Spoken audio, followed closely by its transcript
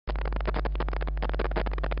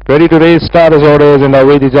Ready to race, start as orders, and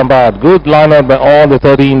away they jump out. Good line-out by all the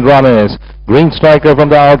 13 runners. Green Striker from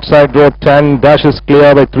the outside, row 10, dashes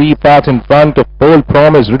clear by 3 parts in front of Pole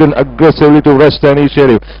Promise, ridden aggressively to West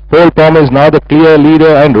Initiative. Pole Promise now the clear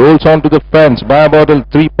leader and rolls on to the fence by about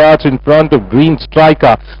 3 parts in front of Green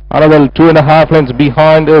Striker. Another 2.5 lengths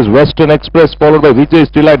behind is Western Express, followed by Vijay's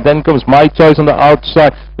Delight. Then comes My Choice on the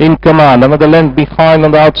outside in command. Another length behind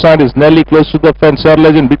on the outside is Nelly, close to the fence. Sir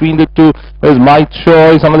Legend between the two is My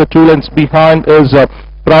Choice. Another 2 lengths behind is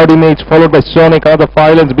Proud Image, followed by Sonic. Another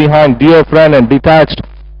 5 lengths behind Dear Friend, and detached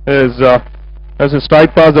is as a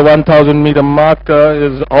stride past the 1000-meter marker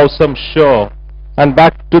is Awesome Show. And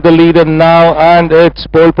back to the leader now, and it's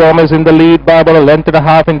Pole Promise in the lead by about 1.5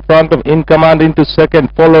 lengths in front of In Command into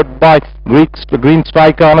second, followed by Green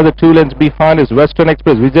Striker. Another 2 lengths behind is Western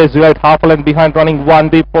Express. Vijay's Delight half a length behind, running 1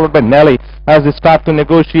 deep, followed by Nelly as they start to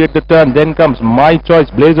negotiate the turn. Then comes My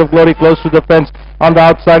Choice, Blaze of Glory close to the fence. On the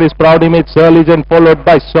outside is Proud Image, Sir Legend, followed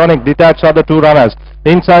by Sonic. Detached are the 2 runners.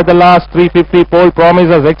 Inside the last 350, Pole Promise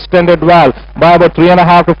has extended well by about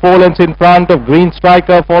 3.5 to 4 lengths in front of Green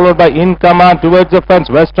Striker, followed by In Command towards the fence.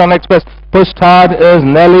 Western Express pushed hard is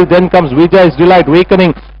Nelly. Then comes Vijay's Delight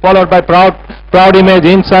weakening, followed by Proud Image.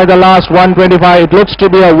 Inside the last 125, it looks to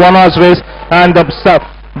be a 1 horse race, and the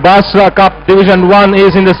Basra Cup Division 1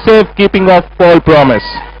 is in the safe keeping of Pole Promise.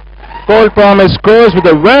 Pole Promise scores with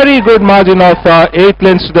a very good margin of 8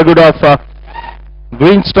 lengths to the good of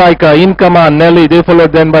Green Striker, In Command, Nelly. They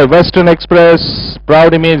followed then by Western Express,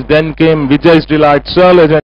 Proud Image. Then came Vijay's Delight, Sir Legend.